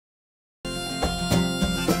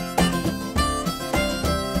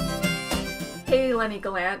Lennie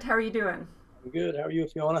Gallant. How are you doing? I'm good. How are you,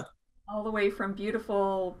 Fiona? All the way from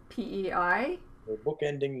beautiful PEI. We're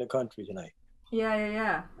bookending the country tonight. Yeah, yeah,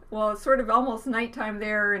 yeah. Well, it's sort of almost nighttime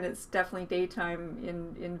there, and it's definitely daytime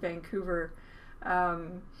in Vancouver.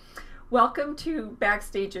 Um, Welcome to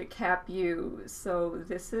Backstage at CapU. So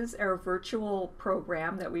this is our virtual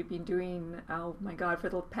program that we've been doing, oh my God, for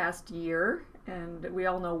the past year, and we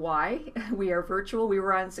all know why. We are virtual. We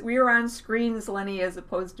were on screens, Lenny, as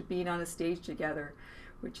opposed to being on a stage together,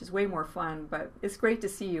 which is way more fun. But it's great to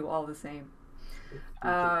see you all the same. You too.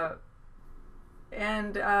 Uh,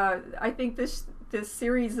 and I think this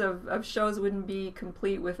series of shows wouldn't be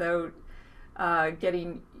complete without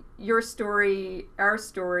getting your story, our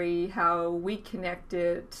story, how we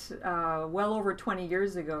connected well over 20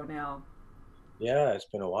 years ago now. Yeah, it's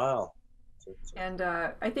been a while. And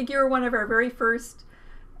I think you were one of our very first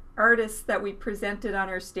artists that we presented on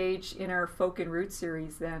our stage in our Folk and Root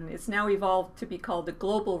series then. It's now evolved to be called the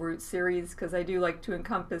Global Root series because I do like to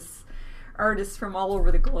encompass artists from all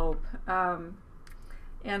over the globe.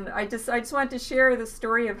 And I just wanted to share the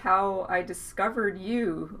story of how I discovered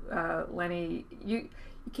you, Lenny. You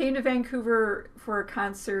came to Vancouver for a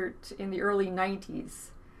concert in the early 90s.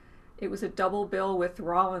 It was a double bill with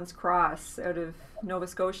Rollins Cross out of Nova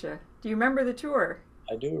Scotia. Do you remember the tour?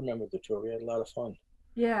 I do remember the tour. We had a lot of fun.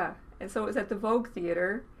 Yeah. And so it was at the Vogue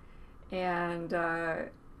Theater. And I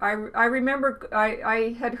remember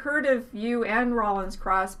I had heard of you and Rollins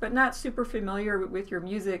Cross, but not super familiar with your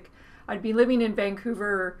music. I'd been living in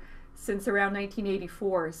Vancouver since around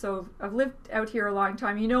 1984, so I've lived out here a long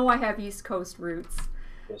time. You know, I have East Coast roots.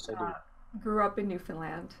 Yes, I Uh, do. Grew up in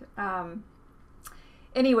Newfoundland.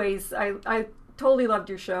 Anyways, I totally loved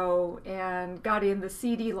your show and got in the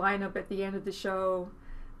CD lineup at the end of the show.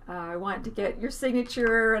 I wanted to get your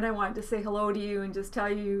signature and I wanted to say hello to you and just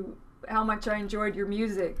tell you how much I enjoyed your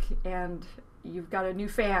music. And you've got a new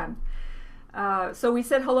fan. So we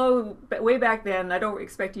said hello way back then. I don't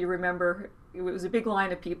expect you to remember. It was a big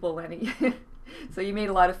line of people, Lenny. So you made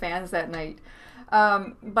a lot of fans that night.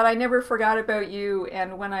 But I never forgot about you.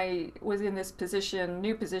 And when I was in this position,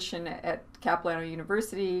 new position at Capilano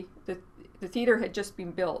University, the theater had just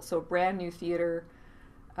been built, so brand new theater.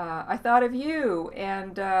 I thought of you,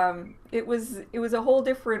 and it was a whole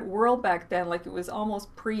different world back then. Like it was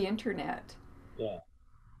almost pre-internet. Yeah.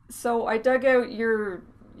 So I dug out your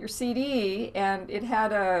CD, and it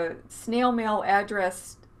had a snail mail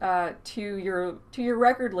address to your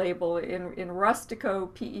record label in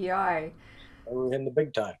Rustico, PEI. We were in the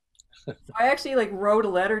big time. So I actually like wrote a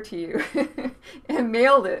letter to you and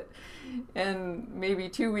mailed it. And maybe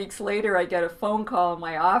 2 weeks later, I get a phone call in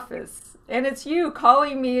my office, and it's you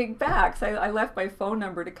calling me back. So I left my phone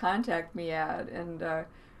number to contact me at, and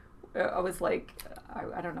I was like,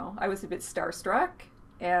 I don't know, I was a bit starstruck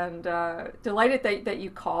and delighted that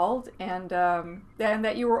you called and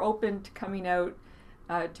that you were open to coming out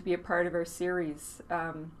to be a part of our series,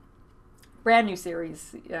 brand new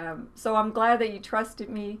series. So I'm glad that you trusted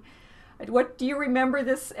me. What do you remember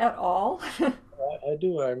this at all? I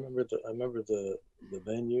do. I remember the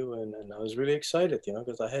venue, and I was really excited,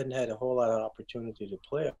 because I hadn't had a whole lot of opportunity to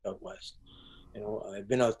play out west. I've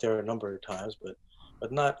been out there a number of times,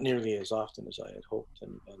 but not nearly as often as I had hoped,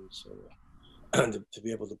 and so to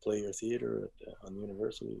be able to play your theater on the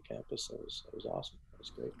university campus, that was awesome. That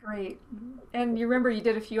was great. Great. And you remember you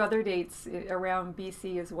did a few other dates around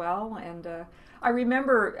BC as well. And I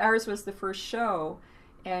remember ours was the first show,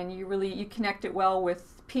 and you connected well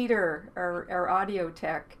with Peter, our audio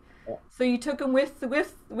tech. Yeah, So you took him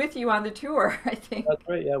with you on the tour, I think. that's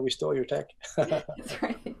right. Yeah, we stole your tech. That's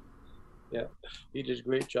right. Yeah, he did a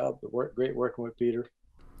great job. Great working with Peter.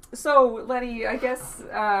 So Letty, I guess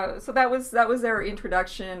so that was our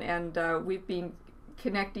introduction, and we've been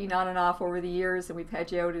connecting on and off over the years, and we've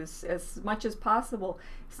had you out as much as possible.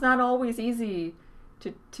 It's not always easy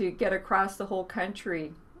to get across the whole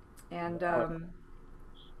country, and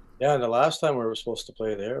Yeah, and the last time we were supposed to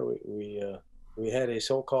play there, we had a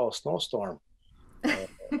so-called snowstorm, uh,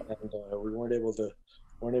 and we weren't able to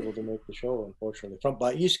make the show, unfortunately. From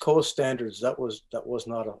by East Coast standards, that was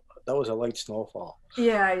not a that was a light snowfall.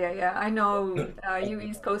 yeah, yeah, yeah. I know you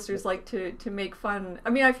East Coasters like to make fun.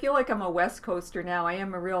 I mean, I feel like I'm a West Coaster now. I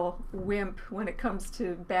am a real wimp when it comes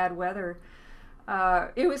to bad weather.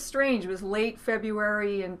 It was strange. It was late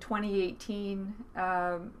February in 2018,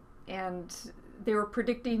 and they were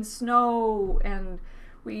predicting snow, and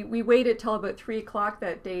we waited till about 3 o'clock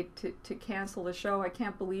that day to cancel the show. I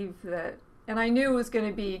can't believe that. And I knew it was going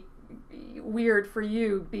to be weird for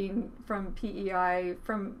you being from PEI,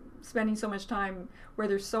 from spending so much time where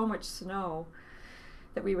there's so much snow.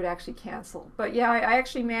 that we would actually cancel. But yeah, I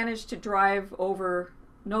actually managed to drive over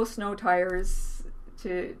no snow tires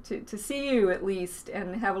to see you at least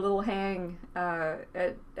and have a little hang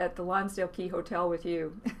at the Lonsdale Key Hotel with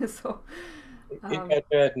you. So It got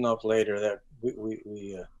bad enough later that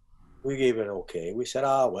we gave it okay. We said,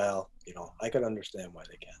 ah, well, you know, I could understand why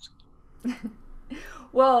they canceled.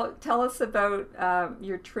 well, tell us about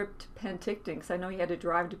your trip to Penticton, because I know you had to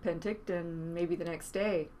drive to Penticton maybe the next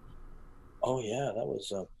day. Oh yeah, that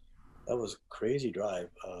was a crazy drive.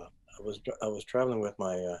 I was traveling with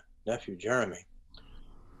my nephew Jeremy,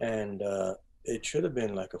 and it should have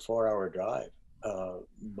been like a 4 hour drive,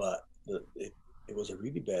 but it was a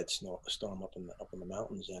really bad storm up in the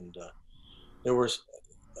mountains, and there was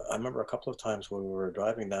I remember a couple of times when we were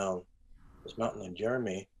driving down this mountain, and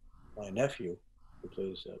Jeremy, my nephew, who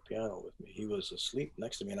plays piano with me, he was asleep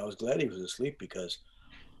next to me, and I was glad he was asleep because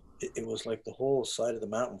it was like the whole side of the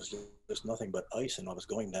mountain was just nothing but ice, and I was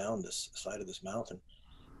going down this side of this mountain,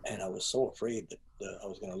 and I was so afraid that I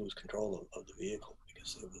was going to lose control of the vehicle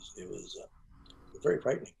because it was very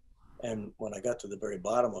frightening. And when I got to the very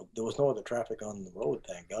bottom of, there was no other traffic on the road,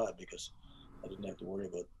 thank God, because I didn't have to worry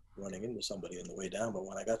about running into somebody on the way down. But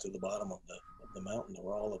when I got to the bottom of the mountain, there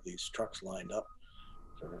were all of these trucks lined up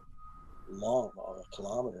for long, a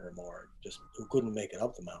kilometer or more, just who couldn't make it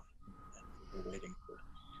up the mountain. And we were waiting for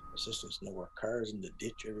assistance. And there were cars in the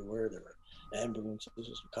ditch everywhere. There were ambulances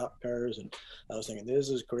and cop cars, and I was thinking, this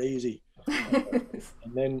is crazy.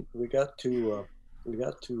 And then we got to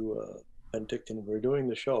Penticton. We were doing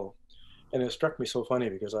the show, and it struck me so funny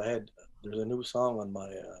because there's a new song on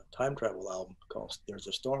my time travel album called "There's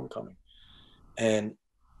a Storm Coming," and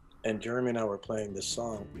Jeremy and I were playing this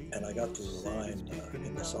song, and I got to the line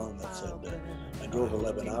in the song that said, "I drove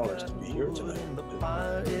 11 hours to be here tonight." The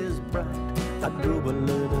fire is bright. I drove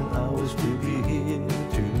 11 hours to be here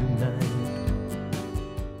tonight.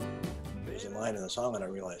 There's a line in the song, and I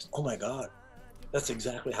realized, oh my God, that's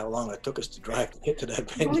exactly how long it took us to drive to get to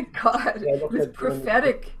that venue. Oh my God, Yeah, it was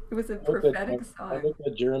prophetic. It was a prophetic song. I looked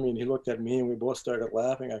at Jeremy, and he looked at me, and we both started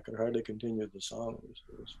laughing. I could hardly continue the song.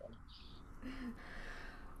 It was funny.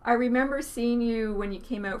 I remember seeing you when you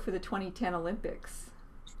came out for the 2010 Olympics.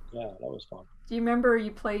 Yeah, that was fun. Do you remember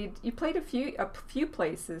you played a few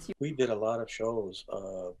places? We did a lot of shows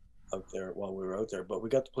out there while we were out there, but we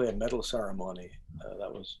got to play a medal ceremony.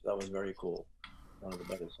 That was very cool. One of the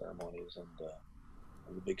medal ceremonies, and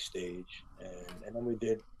on the big stage, and then we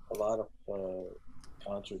did a lot of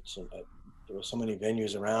concerts. And there were so many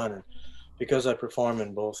venues around, and because I perform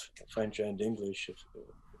in both French and English, if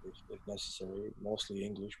necessary, mostly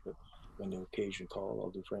English, but when the occasion call, I'll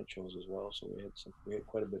do French shows as well. So we had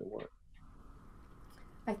quite a bit of work.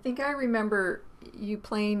 I think I remember you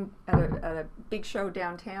playing at a big show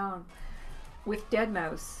downtown with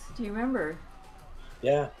Deadmau5. Do you remember?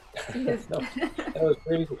 Yeah, Yes. that was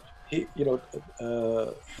crazy. He, you know,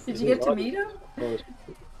 Did you get to meet him?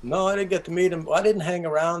 No, I didn't get to meet him. I didn't hang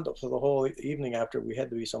around for the whole evening after. We had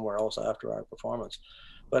to be somewhere else after our performance.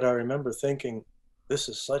 But I remember thinking, this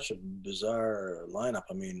is such a bizarre lineup.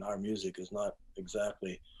 I mean, our music is not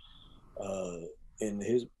exactly in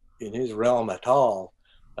his realm at all.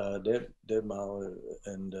 Deadmau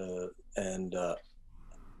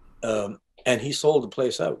and he sold the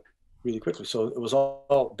place out really quickly. So it was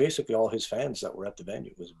all basically all his fans that were at the venue.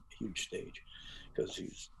 It was a huge stage because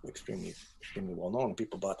he's extremely well known.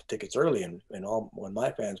 People bought the tickets early, and all when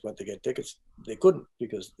my fans went to get tickets, they couldn't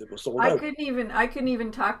because it was sold out. I couldn't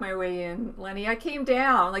even talk my way in, Lenny. I came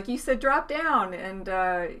down, like you said, drop down, and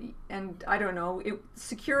I don't know.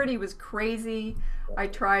 Security was crazy. I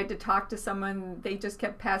tried to talk to someone. They just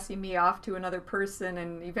kept passing me off to another person,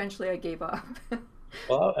 and eventually I gave up.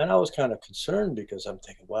 Well, and I was kind of concerned because I'm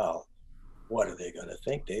thinking, well, what are they going to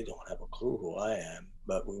think? They don't have a clue who I am.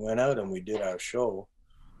 But we went out and we did our show.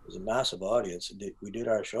 It was a massive audience. We did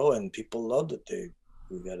our show, and people loved it.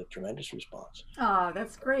 We got a tremendous response. Oh,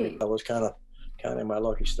 that's great. I was kind of counting my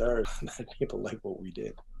lucky stars that people liked what we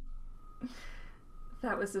did.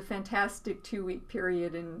 That was a fantastic 2-week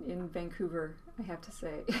period in Vancouver, I have to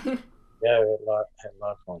say. Yeah, we had a lot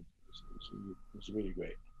of fun. It was really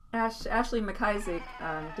great. Ashley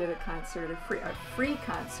McIsaac did a concert, a free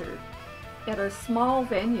concert at a small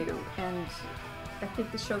venue, and I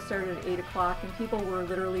think the show started at 8 o'clock, and people were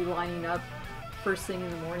literally lining up first thing in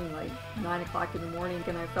the morning, like 9 o'clock in the morning,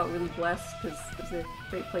 and I felt really blessed because it was a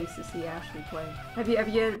great place to see Ashley play. Have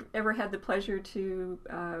you ever had the pleasure to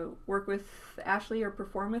work with Ashley or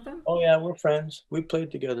perform with him? Oh yeah, we're friends. We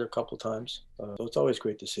played together a couple times, so it's always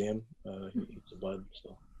great to see him. He's a bud,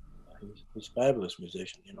 so he's a fabulous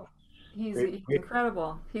musician, you know. He's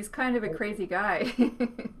incredible. He's kind of a crazy guy.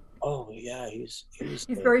 Oh yeah, He's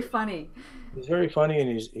very funny. he's very funny, and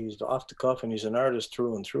he's off the cuff, and he's an artist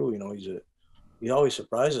through and through. You know, he always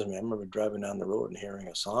surprises me. I remember driving down the road and hearing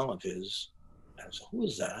a song of his, and I said, "Who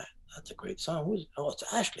is that? That's a great song. Who's? Oh, it's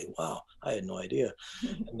Ashley. Wow, I had no idea."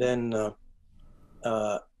 And then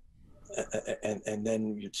uh, and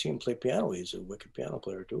then you'd see him play piano. He's a wicked piano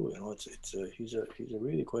player too. You know, he's a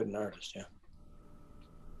really quite an artist. Yeah.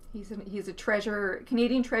 He's a treasure,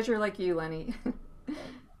 Canadian treasure like you, Lenny.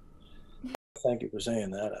 Thank you for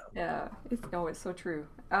saying that. Yeah, it's so true.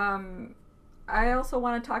 I also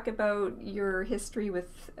want to talk about your history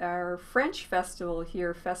with our French festival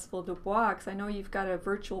here, Festival du Bois, because I know you've got a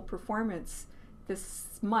virtual performance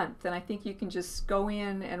this month, and I think you can just go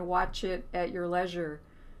in and watch it at your leisure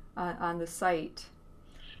on the site.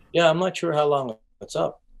 Yeah, I'm not sure how long it's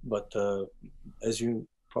up, but as you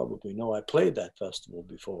probably know, I played that festival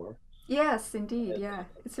before. Yes, indeed. Yeah,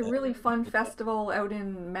 it's a really fun festival out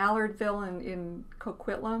in Mallardville and in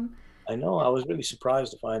Coquitlam. I know I was really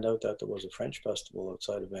surprised to find out that there was a French festival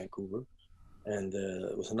outside of Vancouver, and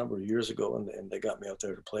it was a number of years ago, and they got me out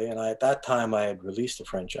there to play. And at that time I had released a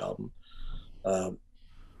French album, um,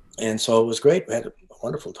 and so it was great. We had a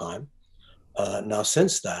wonderful time. Now,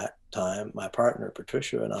 since that time, my partner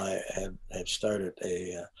Patricia and I have started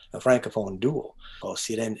a francophone duo called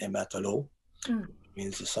Sirène et Matelot, Mm.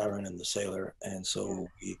 means the siren and the sailor, and so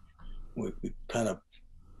we kind of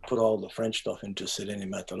put all the French stuff into Sirène et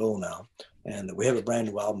Matelot now, and we have a brand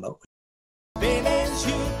new album out.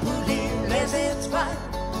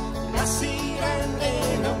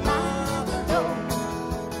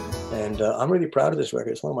 And I'm really proud of this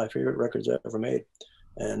record. It's one of my favorite records I've ever made.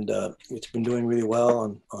 And it's been doing really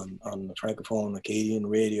well on the Francophone Acadian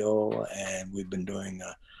radio. And we've been doing,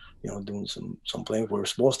 doing some playing. We were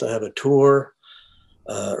supposed to have a tour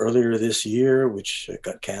earlier this year, which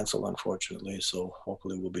got canceled, unfortunately. So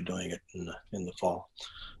hopefully we'll be doing it in the fall.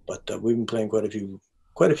 But we've been playing quite a few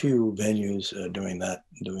venues doing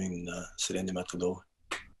Sirène et Matelot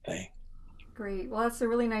thing. Great. Well, that's a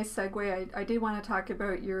really nice segue. I did want to talk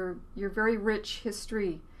about your very rich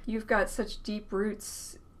history. You've got such deep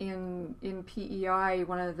roots in PEI,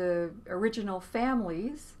 one of the original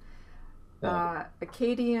families.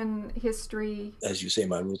 Acadian history. As you say,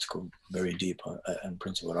 my roots go very deep on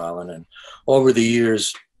Prince Edward Island, and over the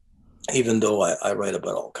years, even though I write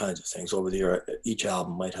about all kinds of things, over the year, each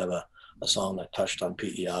album might have a song that touched on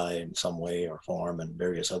PEI in some way or form, and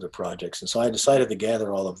various other projects. And so I decided to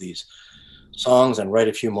gather all of these songs and write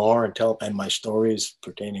a few more and my stories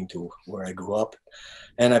pertaining to where I grew up.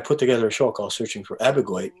 And I put together a show called Searching for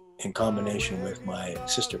Abigail in combination with my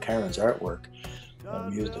sister Karen's artwork.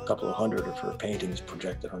 We used a couple of hundred of her paintings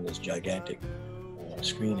projected on this gigantic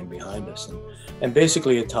screen behind us. And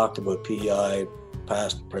basically it talked about PEI,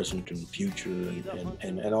 past, present, and future,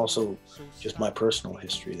 and also just my personal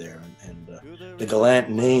history there. And the Gallant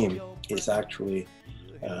name is actually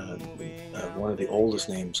one of the oldest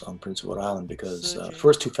names on Prince Edward Island, because the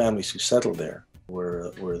first two families who settled there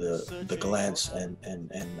were the Gallants and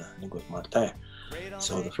Nicholas Martin.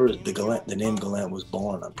 So the name Gallant was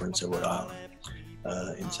born on Prince Edward Island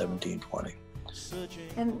in 1720.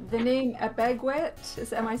 And the name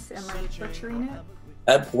Abaguet, am I butchering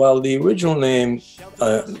it? Well, the original name,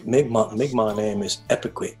 Mi'kmaq name is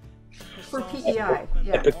Epiquet. For PEI,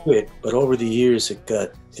 yeah. Epiquet, but over the years it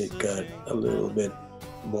got a little bit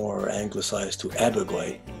more anglicized to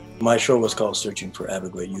Abigail. My show was called Searching for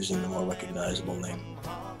Abigail, using the more recognizable name.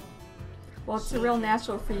 Well, it's a real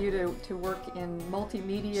natural for you to work in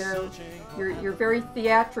multimedia. You're very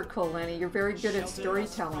theatrical, Lenny. You're very good at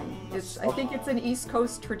storytelling. I think it's an East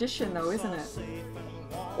Coast tradition, though, isn't it?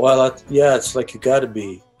 Well, yeah, it's like you got to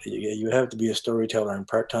be. You have to be a storyteller and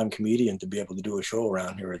part-time comedian to be able to do a show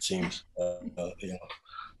around here, it seems.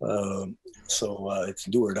 So it's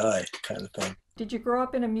do or die kind of thing. Did you grow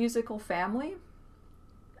up in a musical family?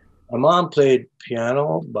 My mom played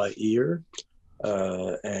piano by ear,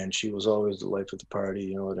 and she was always the life of the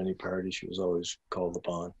party. At any party, she was always called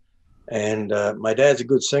upon. And my dad's a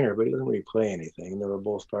good singer, but he doesn't really play anything. And they were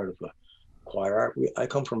both part of a choir. I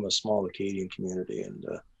come from a small Acadian community,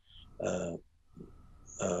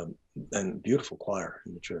 and beautiful choir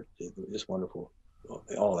in the church. It's wonderful,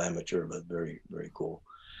 all amateur, but very, very cool.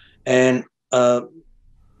 And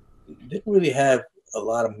didn't really have a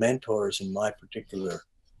lot of mentors in my particular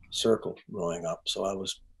circle growing up. So I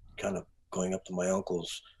was kind of going up to my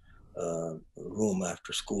uncle's room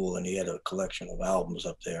after school, and he had a collection of albums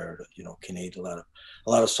up there. Canadian, a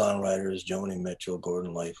lot of songwriters: Joni Mitchell,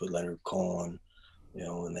 Gordon Lightfoot, Leonard Cohen,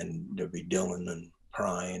 and then there'd be Dylan and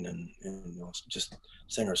Prine and just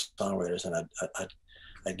singer-songwriters. And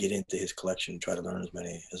I'd get into his collection, try to learn as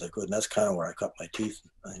many as I could. And that's kind of where I cut my teeth,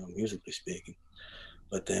 musically speaking.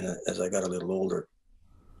 But then as I got a little older,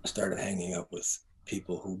 I started hanging out with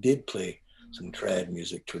people who did play some trad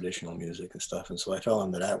music, traditional music and stuff. And so I fell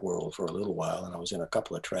into that world for a little while, and I was in a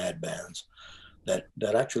couple of trad bands that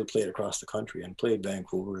actually played across the country, and played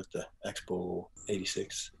Vancouver at the Expo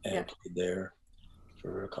 86 and played there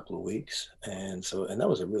for a couple of weeks. And that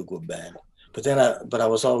was a real good band. But then I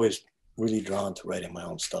was always really drawn to writing my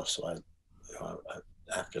own stuff. So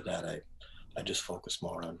after that, I just focused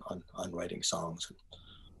more on writing songs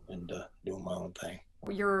and doing my own thing.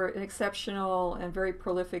 You're an exceptional and very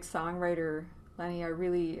prolific songwriter, Lennie.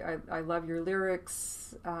 I love your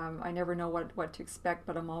lyrics. I never know what to expect,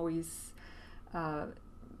 but I'm always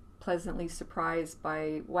pleasantly surprised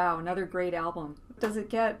by, wow, another great album. Does it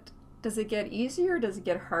get easier? Does it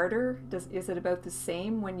get harder? Is it about the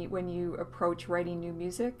same when you approach writing new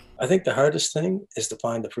music? I think the hardest thing is to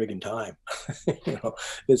find the friggin' time.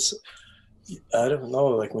 It's, I don't know,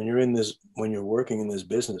 like when you're working in this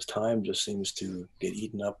business, time just seems to get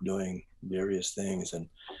eaten up doing various things,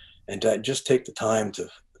 and to just take the time to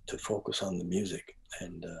focus on the music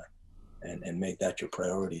and make that your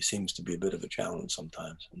priority seems to be a bit of a challenge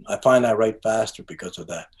sometimes. And I find I write faster because of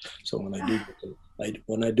that. So when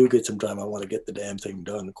I do get some time, I want to get the damn thing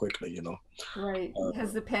done quickly, Right.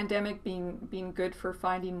 Has the pandemic been good for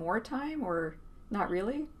finding more time, or not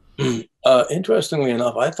really? Interestingly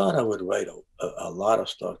enough, I thought I would write a lot of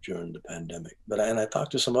stuff during the pandemic, and I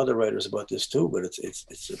talked to some other writers about this too. But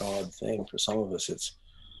it's an odd thing for some of us.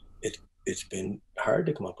 It's been hard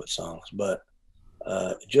to come up with songs. But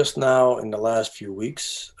just now, in the last few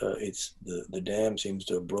weeks, it's the dam seems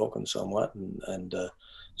to have broken somewhat, and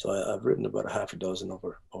so I've written about a half a dozen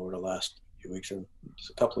over the last few weeks, and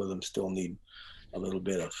a couple of them still need a little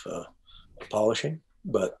bit of polishing.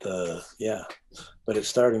 But yeah, but it's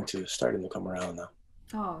starting to come around now.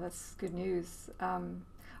 Oh, that's good news.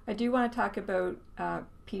 I do want to talk about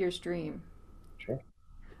Peter's Dream. Sure.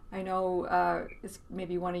 I know it's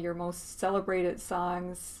maybe one of your most celebrated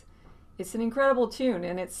songs. It's an incredible tune,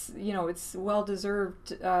 and it's well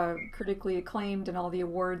deserved, critically acclaimed, and all the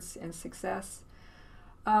awards and success.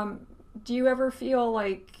 Do you ever feel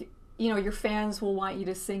like your fans will want you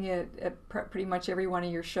to sing it at pretty much every one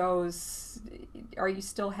of your shows? Are you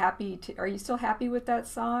still happy with that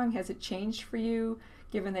song? Has it changed for you,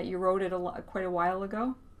 given that you wrote it quite a while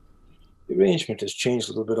ago? The arrangement has changed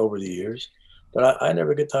a little bit over the years, but I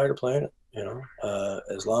never get tired of playing it.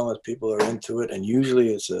 As long as people are into it, and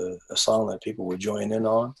usually it's a song that people will join in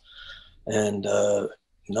on. And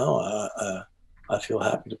no, I feel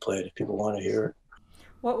happy to play it if people want to hear it.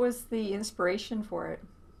 What was the inspiration for it?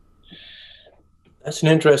 That's an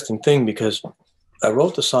interesting thing, because I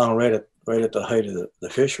wrote the song right at the height of the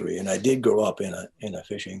fishery, and I did grow up in a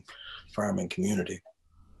fishing farming community.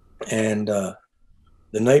 And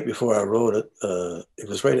the night before I wrote it, it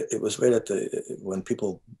was right at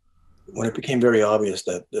when it became very obvious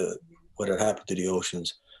that what had happened to the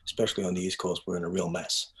oceans, especially on the East Coast, were in a real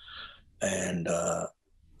mess, and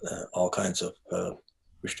all kinds of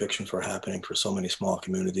restrictions were happening for so many small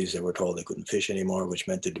communities. They were told they couldn't fish anymore, which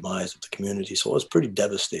meant the demise of the community. So it was pretty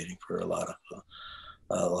devastating for a lot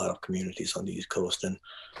of communities on the East Coast.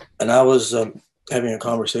 And I was having a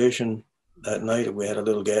conversation that night. We had a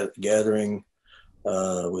little gathering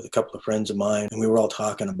with a couple of friends of mine, and we were all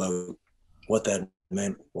talking about what that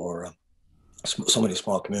meant for so many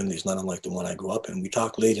small communities, not unlike the one I grew up in. We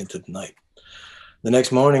talked late into the night. The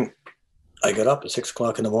next morning, I got up at 6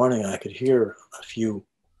 o'clock in the morning, and I could hear a few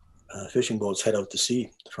fishing boats head out to sea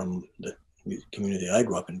from the community I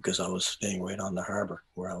grew up in, because I was staying right on the harbor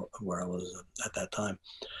where I was at that time.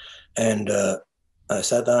 And I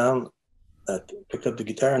sat down, picked up the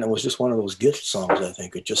guitar, and it was just one of those gift songs, I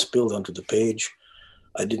think. It just spilled onto the page.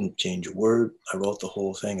 I didn't change a word. I wrote the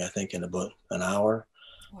whole thing, I think, in about an hour.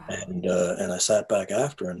 Wow. And I sat back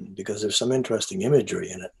after, and because there's some interesting imagery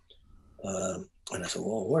in it. And I said,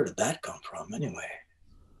 well, where did that come from anyway?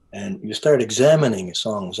 And you start examining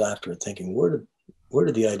songs after, thinking, where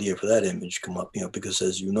did the idea for that image come up? Because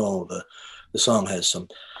as you know, the song has some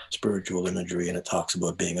spiritual imagery, and it talks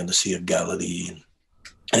about being on the Sea of Galilee.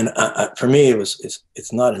 And for me,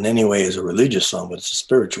 it's not in any way as a religious song, but it's a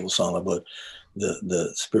spiritual song about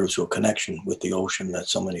the spiritual connection with the ocean that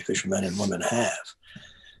so many fishermen and women have.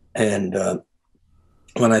 And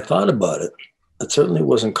when I thought about it, it certainly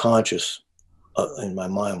wasn't conscious in my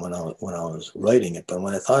mind when I was writing it. But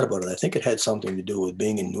when I thought about it, I think it had something to do with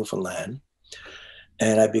being in Newfoundland.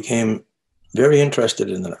 And I became very interested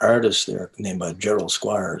in an artist there named Gerald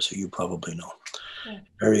Squires, who you probably know. Yeah.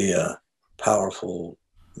 Very powerful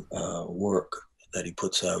work that he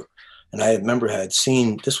puts out. And I remember I had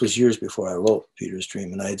seen, this was years before I wrote Peter's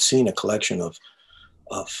Dream, and I had seen a collection of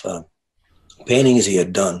paintings he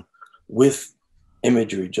had done with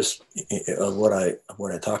imagery just of what I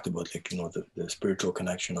talked about, like, you know, the spiritual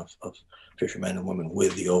connection of fishermen and women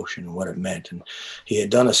with the ocean and what it meant. And he had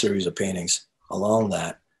done a series of paintings along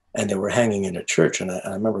that, and they were hanging in a church. And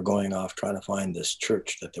I remember going off trying to find this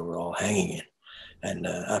church that they were all hanging in. And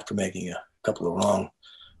after making a couple of wrong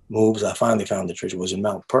moves, I finally found the church. It was in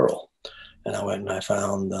Mount Pearl. And I went and I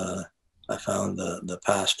found the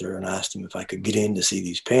pastor and asked him if I could get in to see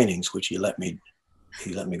these paintings, which he let me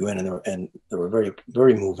go in, and they were very,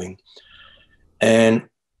 very moving. And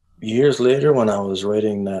years later, when I was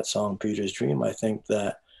writing that song Peter's Dream, I think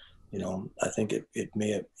that, you know, I think it may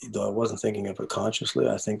have, though I wasn't thinking of it consciously,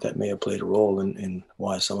 I think that may have played a role in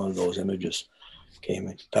why some of those images came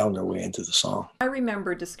and found their way into the song. I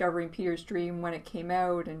remember discovering Peter's Dream when it came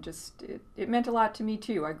out, and just it meant a lot to me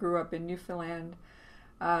too. I grew up in Newfoundland.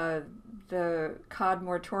 The cod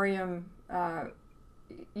moratorium,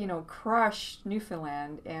 you know, crushed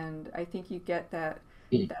Newfoundland, and I think you get that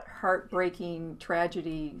heartbreaking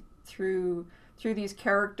tragedy through these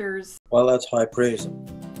characters. Well, that's high praise.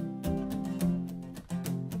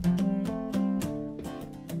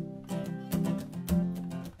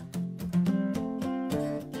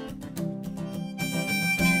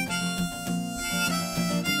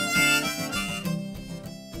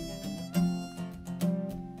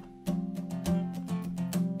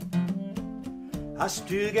 I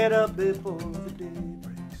still get up before the day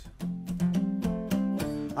breaks.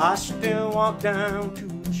 I still walk down to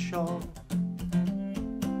the shore.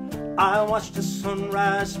 I watch the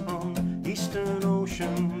sunrise from the Eastern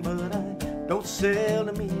Ocean, but I don't sail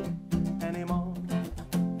to meet it anymore.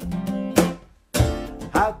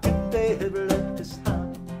 How could they have let this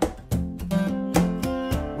happen?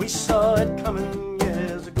 We saw it coming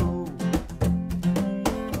years ago.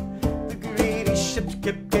 The greedy ships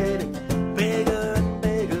kept getting bigger.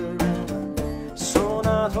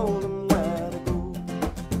 I told them where to go.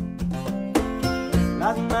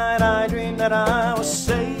 Last night I dreamed that I was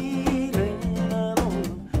sailing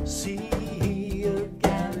on the Sea of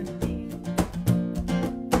Galilee.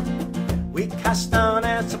 We cast our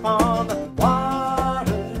nets upon the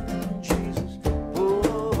water. Jesus,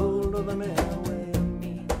 hold of them with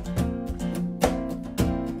me.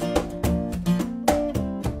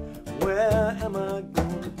 Where am I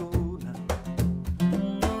going to go now?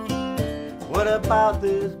 What about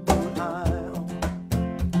this boat I own?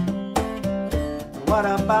 What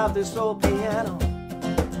about this old piano?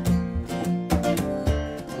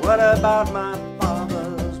 What about my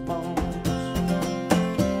father's bones?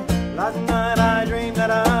 Last night I dreamed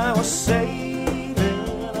that I was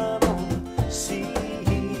sailing on the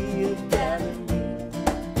Sea of Galilee.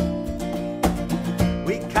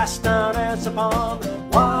 We cast our nets upon the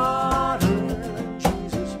water.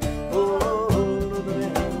 Jesus, hold of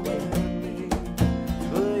them.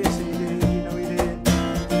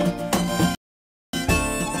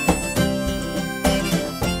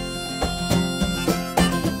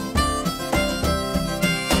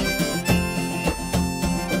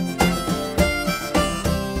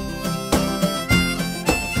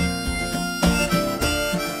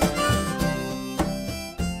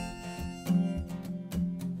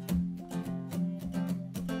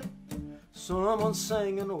 Someone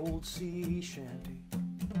sang an old sea shanty,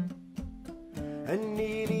 and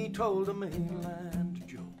Neely told a mainland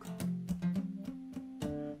joke.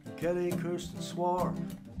 And Kelly cursed and swore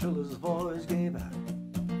until his voice gave out.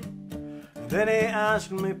 And then he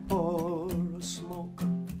asked me for a smoke.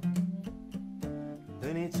 And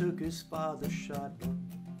then he took his father's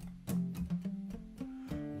shotgun,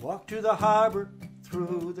 walked to the harbor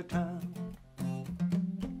through the town.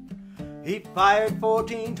 He fired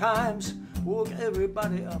 14 times, woke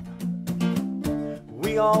everybody up.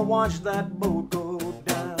 We all watched that boat go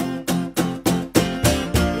down.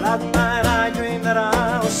 Last night I dreamed that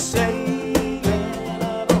I was sailing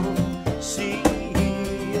on the Sea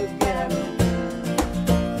of Galilee.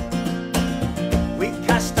 We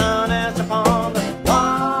cast our nets upon the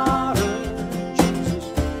water. Jesus,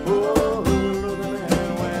 hold of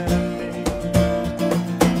them with me.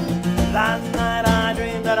 Last night I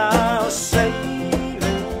dreamed that I was sailing.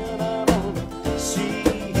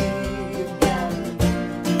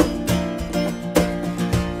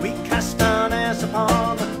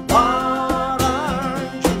 Upon the water,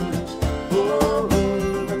 Jesus, hold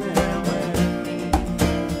of them with me.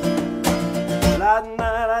 Last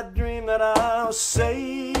night I dreamed that I was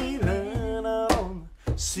sailing on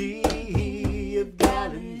the Sea of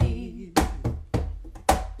Galilee.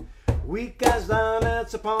 We cast our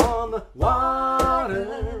nets upon the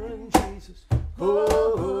water, and Jesus,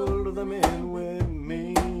 pull them in with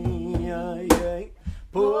me. Yeah,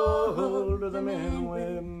 pull them in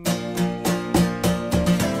with me.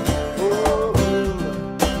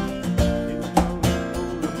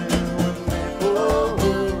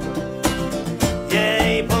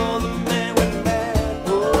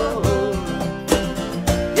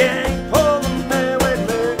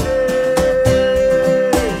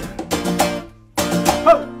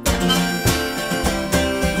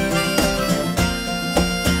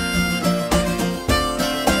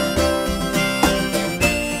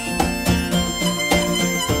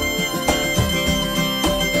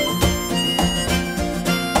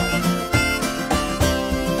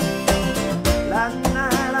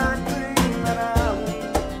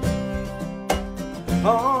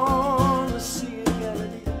 On the Sea of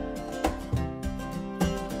Galilee.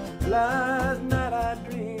 Last night I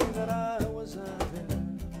dreamed that I was out there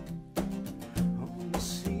on the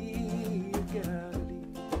Sea of Galilee.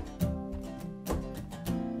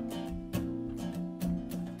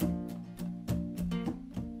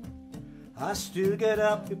 I still get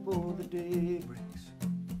up before the day breaks,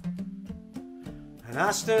 and I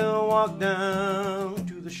still walk down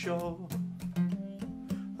to the shore.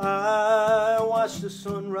 I watch the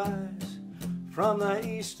sunrise from the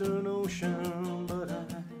eastern ocean, but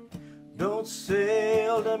I don't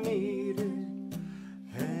sail to meet it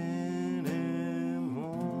anymore.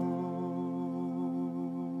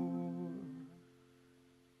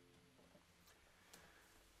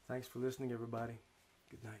 Thanks for listening, everybody.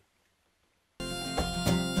 Good night.